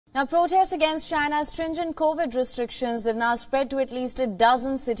Now, protests against China's stringent COVID restrictions have now spread to at least a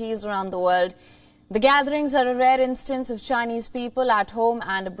dozen cities around the world. The gatherings are a rare instance of Chinese people at home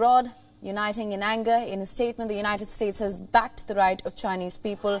and abroad uniting in anger. In a statement, the United States has backed the right of Chinese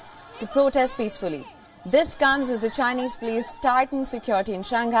people to protest peacefully. This comes as the Chinese police tighten security in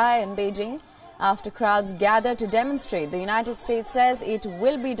Shanghai and Beijing after crowds gather to demonstrate. The United States says it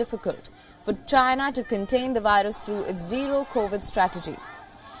will be difficult for China to contain the virus through its zero-COVID strategy.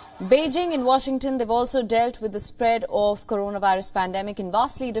 Beijing and Washington, they've also dealt with the spread of coronavirus pandemic in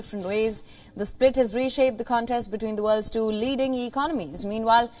vastly different ways. The split has reshaped the contest between the world's two leading economies.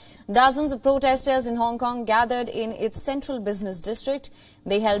 Meanwhile, dozens of protesters in Hong Kong gathered in its central business district.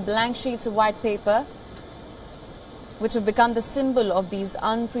 They held blank sheets of white paper, which have become the symbol of these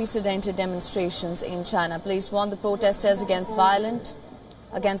unprecedented demonstrations in China. Police warned the protesters against violating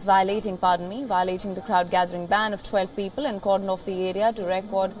the crowd gathering ban of 12 people and cordoned off the area to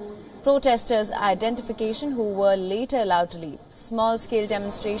record protesters' identification who were later allowed to leave. Small-scale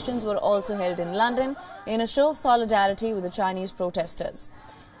demonstrations were also held in London in a show of solidarity with the Chinese protesters.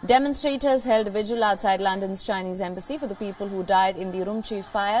 Demonstrators held a vigil outside London's Chinese embassy for the people who died in the Urumqi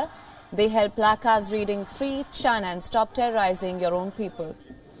fire. They held placards reading "Free China" and "Stop terrorizing your own people."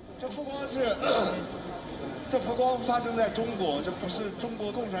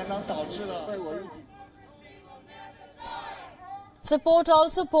 Support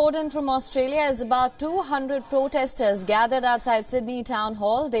also poured in from Australia as about 200 protesters gathered outside Sydney Town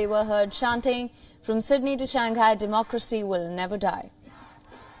Hall. They were heard chanting, "From Sydney to Shanghai, democracy will never die."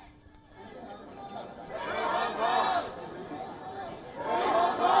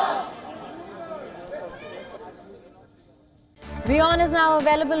 WION is now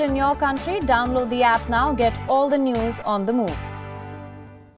available in your country. Download the app now. Get all the news on the move.